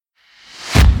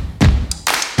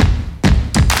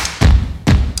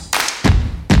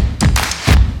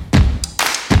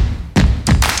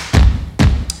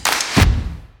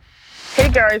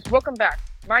guys, welcome back.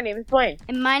 My name is Blaine.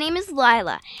 And my name is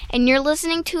Lila, and you're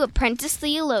listening to Apprentice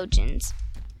Theologians.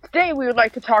 Today we would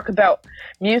like to talk about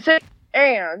music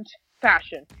and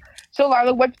fashion. So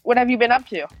Lila, what have you been up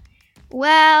to?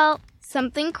 Well,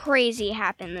 something crazy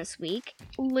happened this week.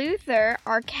 Luther,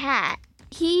 our cat,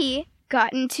 he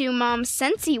got into Mom's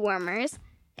Scentsy warmers,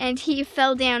 and he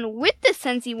fell down with the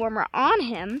Scentsy warmer on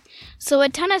him, so a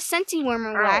ton of Scentsy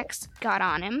warmer wax got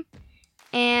on him,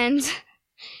 and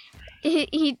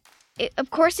of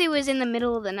course it was in the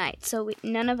middle of the night, so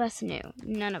none of us knew.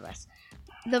 None of us.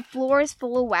 The floor is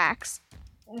full of wax,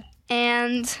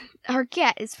 and our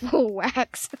cat is full of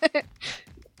wax.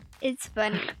 It's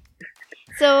funny.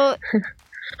 So,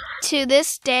 to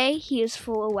this day, he is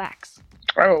full of wax.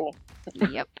 Oh.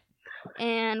 Yep.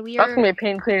 And we That's are... going to be a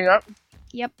pain cleaning up.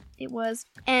 Yep, it was.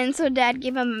 And so Dad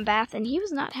gave him a bath, and he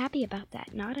was not happy about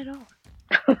that. Not at all.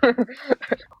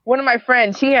 One of my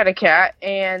friends, he had a cat,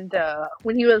 and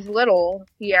when he was little,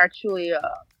 he actually,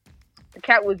 the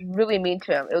cat was really mean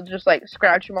to him. It would just,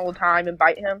 scratch him all the time and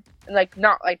bite him. And,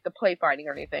 not, the play fighting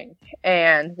or anything.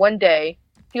 And one day,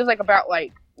 he was, about,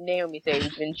 Naomi's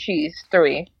age, and she's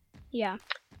 3. Yeah.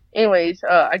 Anyways,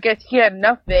 I guess he had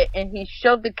enough of it, and he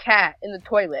shoved the cat in the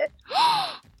toilet.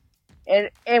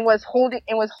 and was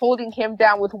holding him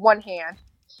down with one hand.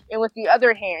 And with the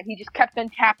other hand, he just kept on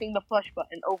tapping the flush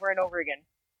button over and over again.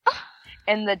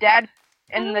 And the dad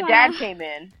came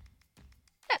in.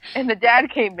 And the dad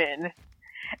came in.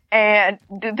 And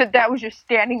the dad was just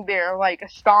standing there,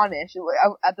 astonished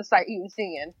at the sight he was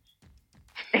seeing.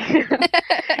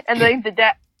 And the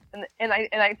dad,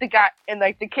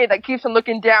 the kid keeps on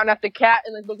looking down at the cat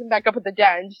and looking back up at the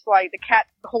dad, and just the cat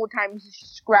the whole time is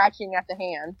just scratching at the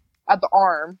hand, at the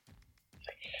arm.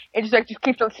 It just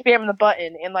keeps on spamming the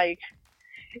button, and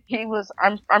he was,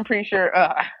 I'm pretty sure,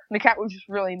 the cat was just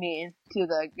really mean to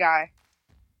the guy.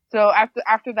 So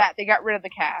after that, they got rid of the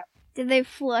cat. Did they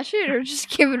flush it or just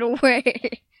give it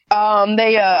away? I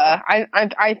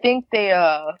think they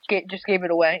just gave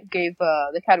it away, gave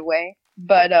the cat away,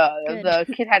 but the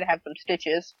kid had to have some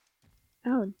stitches.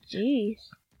 Oh, jeez.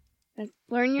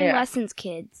 Learn your lessons,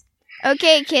 kids.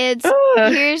 Okay, kids,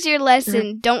 here's your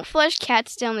lesson. Don't flush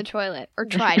cats down the toilet, or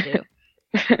try to.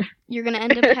 You're gonna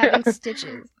end up having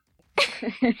stitches.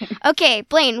 Okay,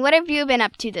 Blaine, what have you been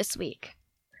up to this week?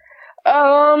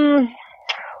 Well,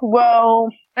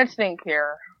 let's think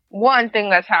here. One thing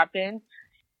that's happened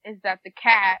is that the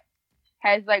cat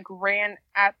has, ran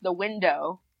at the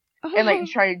window and,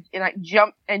 tried,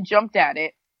 and, jumped at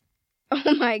it.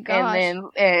 Oh my gosh. And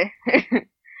then,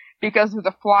 because there's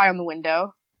a fly on the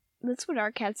window. That's what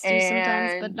our cats do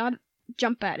sometimes, but not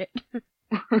jump at it.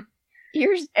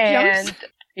 Yours jumps.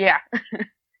 Yeah.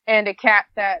 And a cat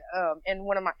that, and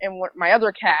my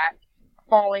other cat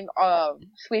falling,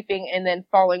 sleeping and then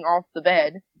falling off the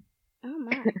bed. Oh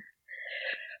my.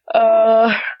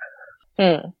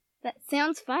 That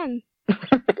sounds fun.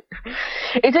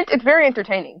 It's very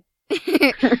entertaining.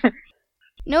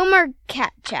 No more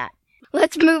cat chat.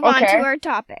 Let's move on to our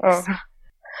topics.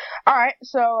 Alright,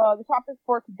 so the topic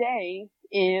for today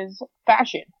is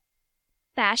fashion.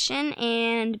 Fashion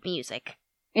and music.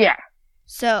 Yeah.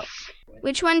 So,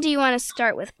 which one do you want to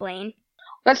start with, Blaine?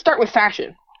 Let's start with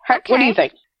fashion. Okay. What do you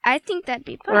think? I think that'd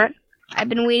be fun. Right. I've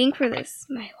been waiting for this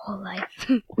my whole life.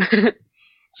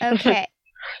 Okay.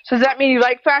 So does that mean you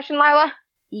like fashion, Lila?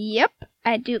 Yep,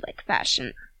 I do like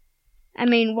fashion. I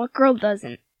mean, what girl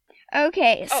doesn't?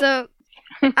 Okay, so,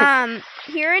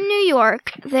 here in New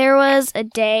York, there was a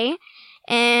day,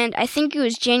 and I think it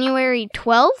was January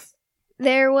 12th,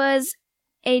 there was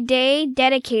a day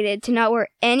dedicated to not wear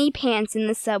any pants in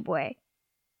the subway.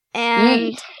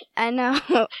 And I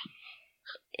know,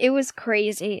 it was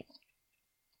crazy.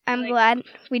 I'm glad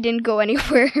we didn't go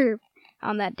anywhere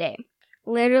on that day.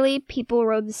 Literally, people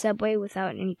rode the subway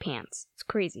without any pants. It's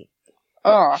crazy.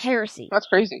 Oh, heresy. That's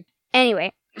crazy.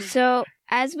 Anyway, so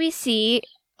as we see,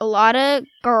 a lot of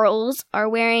girls are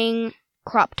wearing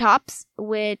crop tops,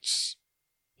 which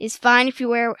is fine if you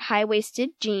wear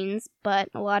high-waisted jeans, but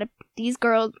a lot of these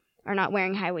girls are not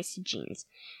wearing high-waisted jeans.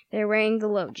 They're wearing the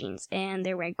low jeans, and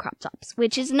they're wearing crop tops,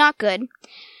 which is not good.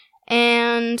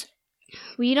 And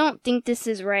we don't think this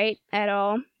is right at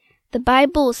all. The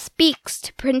Bible speaks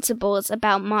to principles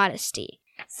about modesty.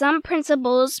 Some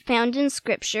principles found in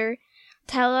Scripture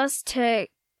tell us to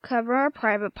cover our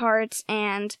private parts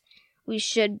and we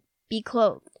should be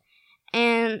clothed.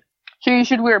 And so you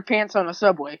should wear pants on a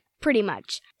subway. Pretty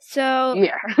much. So,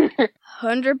 yeah.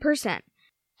 100%.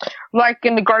 Like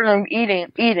in the Garden of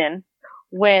Eden,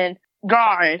 when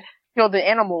God killed the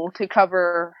animal to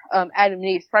cover Adam and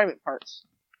Eve's private parts.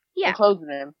 Yeah. And clothe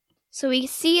them. So we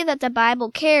see that the Bible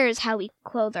cares how we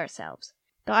clothe ourselves.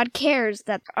 God cares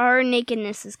that our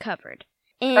nakedness is covered.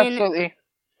 And Absolutely.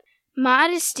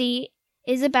 modesty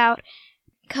is about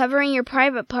covering your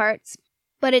private parts,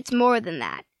 but it's more than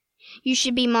that. You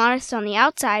should be modest on the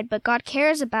outside, but God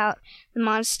cares about the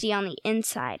modesty on the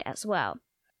inside as well.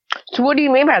 So what do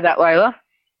you mean by that, Lila?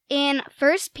 In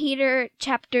 1 Peter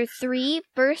chapter 3,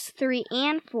 verse 3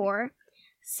 and 4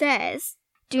 says,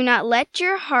 "Do not let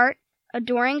your heart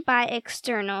adoring by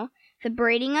external, the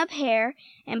braiding of hair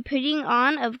and putting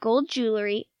on of gold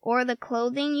jewelry, or the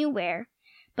clothing you wear,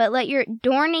 but let your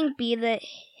adorning be the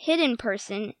hidden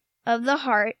person of the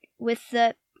heart with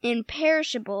the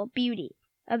imperishable beauty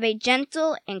of a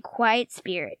gentle and quiet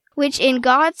spirit, which in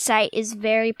God's sight is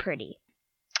very pretty."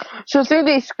 So through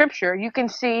the scripture, you can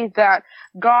see that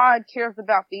God cares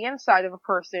about the inside of a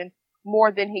person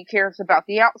more than he cares about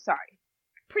the outside.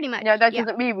 Pretty much. Now, that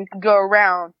doesn't mean we can go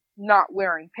around not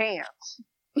wearing pants.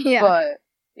 Yeah. But,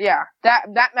 yeah, that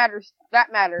matters.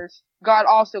 That matters. God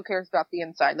also cares about the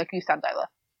inside, like you said, Lila.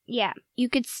 Yeah. You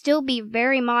could still be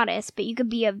very modest, but you could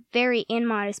be a very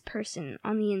immodest person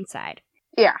on the inside.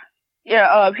 Yeah.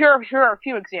 Yeah, here are a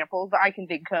few examples that I can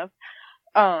think of.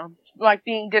 Like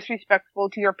being disrespectful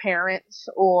to your parents,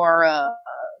 or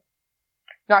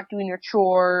not doing your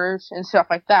chores and stuff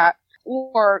like that,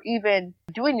 or even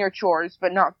doing your chores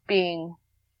but not being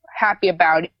happy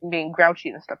about it and being grouchy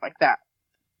and stuff like that.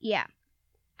 Yeah.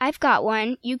 I've got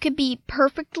one. You could be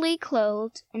perfectly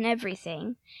clothed and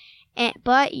everything,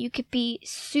 but you could be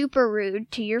super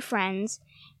rude to your friends,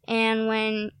 and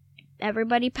when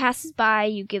everybody passes by,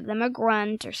 you give them a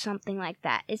grunt or something like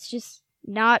that. It's just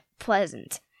not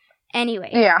pleasant. Anyway.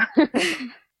 Yeah.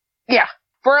 Yeah.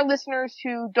 For our listeners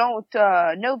who don't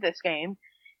know this game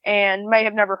and may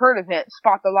have never heard of it,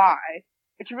 Spot the Lie.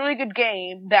 It's a really good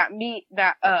game that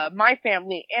my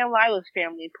family and Lila's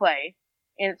family play,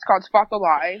 and it's called Spot the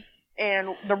Lie.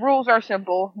 And the rules are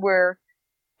simple, where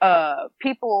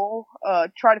people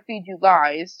try to feed you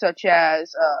lies, such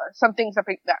as some things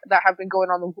that have been going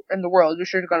on in the world,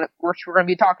 which we're gonna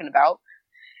be talking about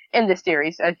in this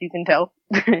series, as you can tell.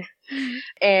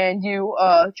 And you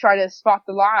try to spot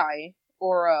the lie,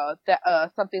 or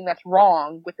something that's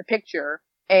wrong with the picture,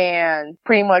 and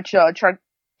pretty much try to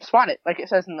spot it, like it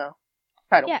says in the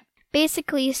title. Yeah,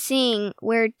 basically seeing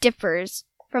where it differs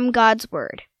from God's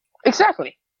word.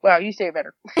 Exactly. Wow, you say it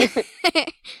better.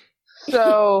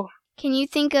 So, can you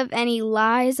think of any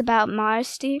lies about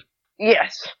modesty?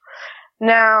 Yes.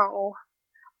 Now,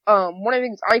 one of the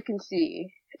things I can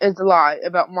see is a lie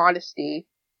about modesty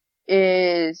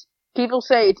is people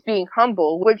say it's being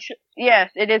humble, which,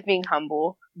 yes, it is being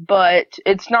humble, but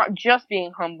it's not just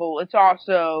being humble, it's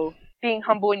also being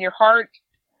humble in your heart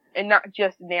and not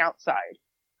just in the outside.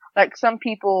 Like, some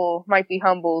people might be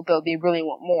humble, though they really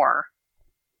want more,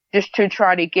 just to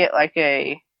try to get like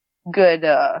a good,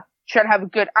 try to have a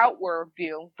good outward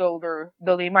view, though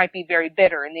they might be very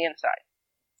bitter in the inside.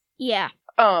 Yeah.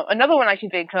 Another one I can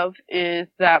think of is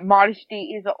that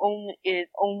modesty is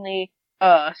only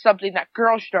something that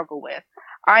girls struggle with.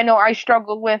 I know I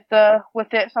struggle with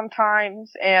it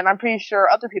sometimes, and I'm pretty sure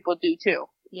other people do too.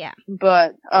 Yeah.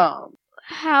 But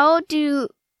how do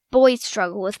boys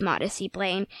struggle with modesty,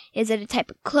 Blaine? Is it a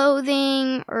type of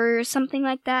clothing or something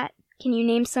like that? Can you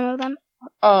name some of them?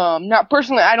 Now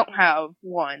personally, I don't have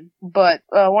one, but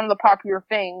one of the popular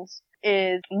things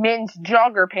is men's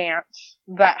jogger pants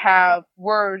that have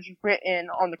words written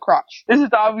on the crotch. This is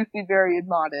obviously very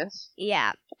immodest.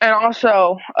 Yeah. And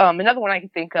also, another one I can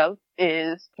think of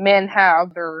is men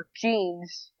have their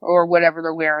jeans or whatever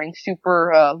they're wearing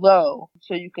super low,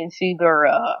 so you can see their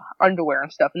underwear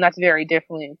and stuff, and that's very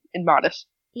definitely immodest.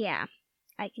 Yeah,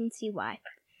 I can see why.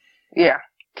 Yeah.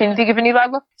 Can you think of any,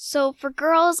 Lila? So for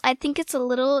girls, I think it's a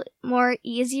little more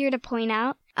easier to point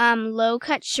out.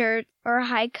 Low-cut shirt or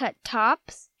high-cut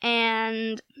tops,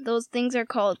 and those things are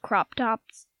called crop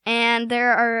tops. And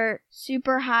there are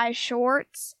super high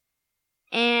shorts,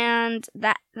 and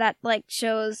that like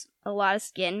shows a lot of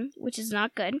skin, which is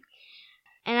not good.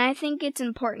 And I think it's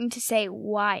important to say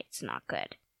why it's not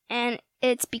good. And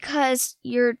it's because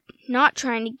you're not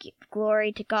trying to give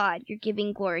glory to God, you're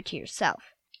giving glory to yourself.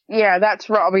 Yeah, that's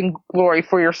robbing glory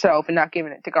for yourself and not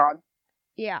giving it to God.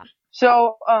 Yeah.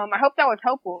 So, I hope that was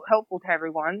helpful to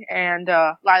everyone. And,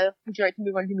 Lila, would you like to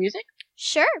move on to music?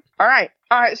 Sure. Alright,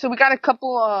 so we got a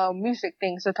couple, music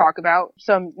things to talk about.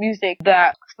 Some music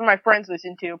that some of my friends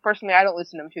listen to. Personally, I don't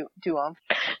listen to them.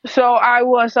 So I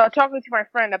was, talking to my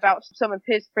friend about some of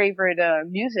his favorite,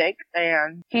 music,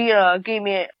 and he, gave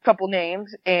me a couple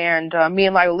names, and, me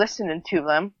and Lila listening to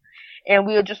them. and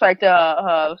we would just like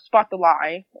to spot the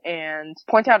lie and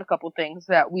point out a couple things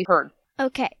that we heard.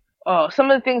 Okay.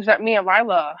 Some of the things that me and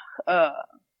Lila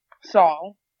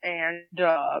saw and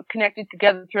connected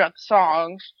together throughout the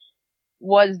songs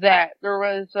was that there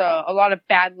was a lot of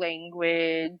bad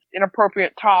language,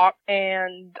 inappropriate talk,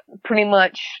 and pretty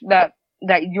much that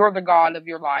you're the God of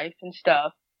your life and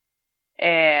stuff,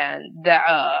 and that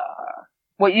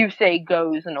what you say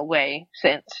goes in a way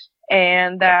sense,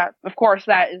 and that of course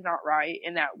that is not right,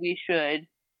 and that we should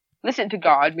listen to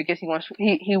God because he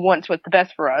wants what's the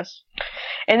best for us.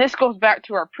 And this goes back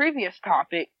to our previous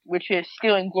topic, which is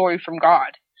stealing glory from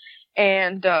God.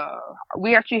 And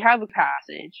we actually have a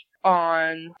passage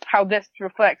on how this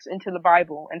reflects into the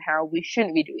Bible and how we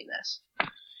shouldn't be doing this.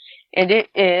 And it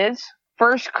is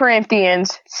 1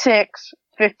 Corinthians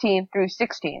 6:15 through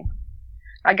 16.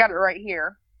 I got it right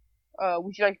here.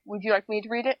 Would you like me to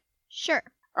read it? Sure.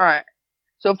 Alright.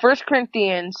 So 1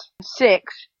 Corinthians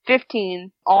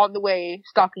 6:15 all the way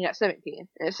stopping at 17.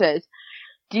 It says,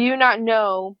 "Do you not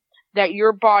know that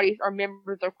your bodies are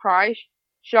members of Christ?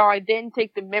 Shall I then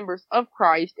take the members of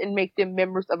Christ and make them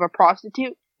members of a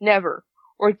prostitute? Never.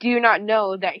 Or do you not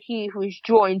know that he who is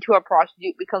joined to a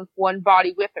prostitute becomes one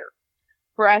body with her?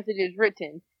 For as it is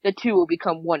written, the two will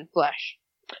become one flesh."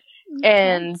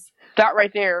 And that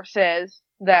right there says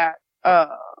that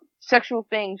sexual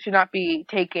things should not be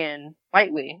taken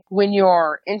lightly. When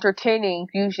you're entertaining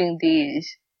using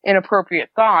these inappropriate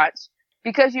thoughts,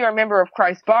 because you are a member of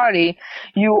Christ's body,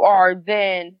 you are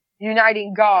then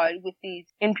uniting God with these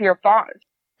impure thoughts.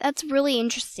 That's really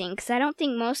interesting, because I don't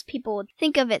think most people would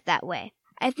think of it that way.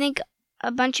 I think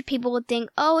a bunch of people would think,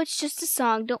 oh, it's just a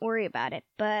song, don't worry about it.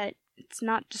 But it's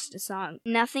not just a song.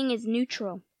 Nothing is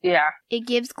neutral. Yeah. It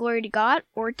gives glory to God,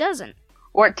 or it doesn't.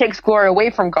 Or it takes glory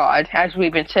away from God, as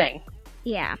we've been saying.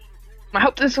 Yeah. I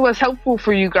hope this was helpful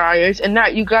for you guys, and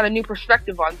that you got a new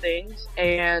perspective on things,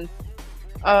 and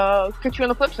catch you on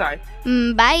the flip side.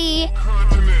 Bye.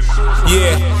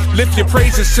 Yeah, lift your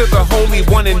praises to the Holy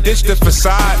One and ditch the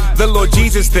facade. The Lord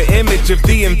Jesus, the image of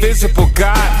the invisible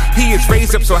God. He is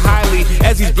raised up so highly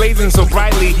as he's blazing so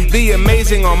brightly. The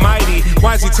amazing Almighty,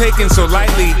 why is he taken so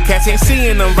lightly? Cats ain't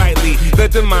seeing him rightly. The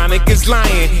demonic is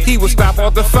lying. He will stop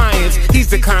all defiance. He's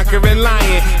the conquering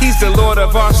lion. He's the Lord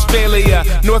of Australia,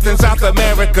 North and South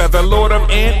America, the Lord of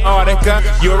Antarctica,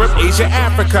 Europe, Asia,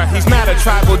 Africa. He's not a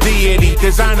tribal deity,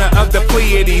 designer of the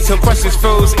Pleiades. He'll crush his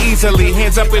foes easily.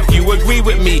 Hands up if you agree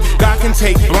with me. God can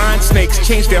take blind snakes,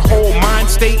 change their whole mind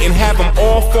state, and have them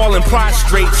all falling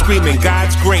prostrate, screaming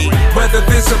God's great. Whether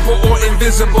visible or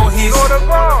invisible, he's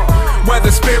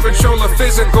whether spiritual or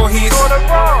physical, he's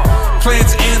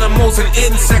plants, animals, and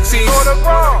insects, he's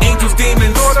angels,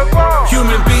 demons,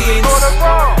 human beings,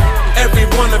 every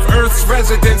one of Earth's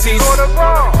residencies,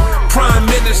 prime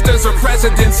ministers or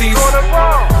presidencies,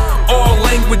 all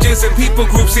languages and people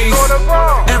groups, he's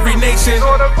every nation,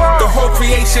 the whole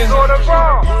creation.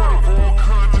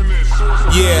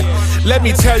 Yeah, let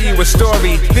me tell you a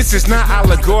story. This is not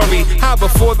allegory. How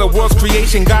before the world's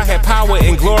creation, God had power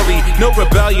and glory. No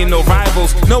rebellion, no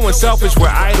rivals. No one selfish, we're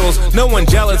idols. No one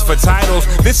jealous for titles.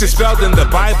 This is spelled in the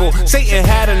Bible. Satan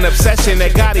had an obsession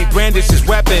that God, he brandished his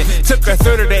weapon. Took a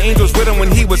third of the angels with him when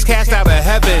he was cast out of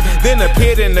heaven. Then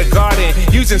appeared in the garden,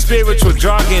 using spiritual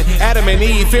jargon. Adam and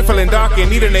Eve, fearful and darkened,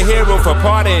 needing a hero for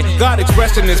pardon. God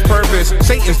expressed in his purpose.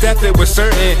 Satan's death, it was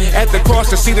certain. At the cross,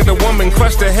 the seed of the woman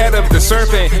crushed the head of the serpent.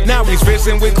 Now he's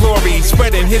risen with glory,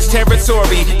 spreading his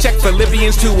territory. Check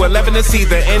Philippians 2:11 to see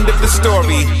the end of the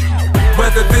story.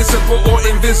 Whether visible or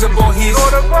invisible, he's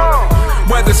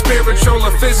whether spiritual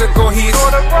or physical, he's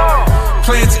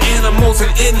plants, animals,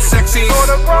 and insects, he's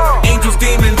angels,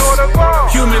 demons,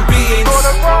 human beings,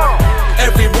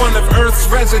 every one of Earth's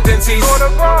residencies,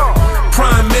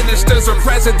 prime ministers or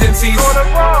presidencies,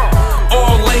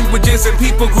 all languages and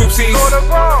people groups, he's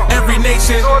every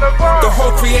nation, the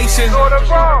whole creation.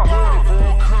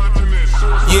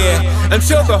 Yeah,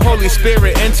 until the Holy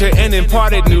Spirit entered and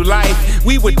imparted new life,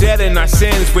 we were dead in our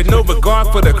sins with no regard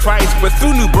for the Christ. But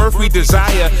through new birth we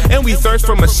desire, and we thirst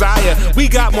for Messiah. We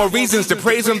got more reasons to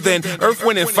praise him than earth,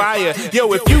 wind, and fire.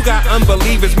 Yo, if you got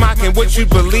unbelievers mocking what you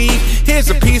believe, here's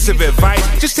a piece of advice.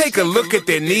 Just take a look at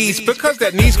their knees, because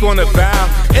that knee's gonna bow,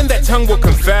 and that tongue will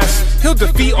confess. He'll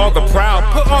defeat all the proud,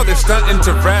 put all this stunt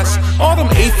into rest. All them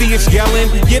atheists yelling,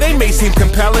 yeah, they may seem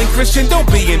compelling. Christian, don't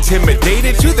be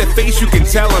intimidated. To their face you can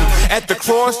tell them. At the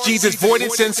cross, Jesus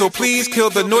voided sin, so please kill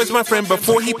the noise, my friend,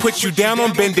 before he puts you down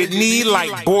on bended knee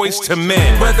like boys to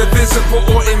men. Whether visible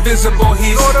or invisible,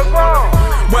 he's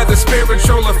whether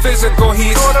spiritual or physical,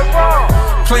 he's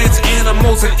plants,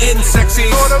 animals, and insects,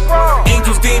 he's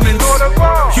angels, demons,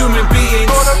 human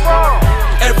beings,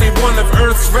 every one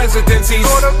residencies,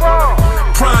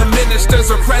 prime ministers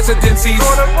or presidencies,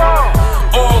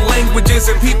 all languages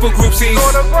and people groups,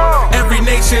 every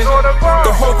nation,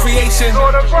 the whole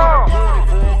creation.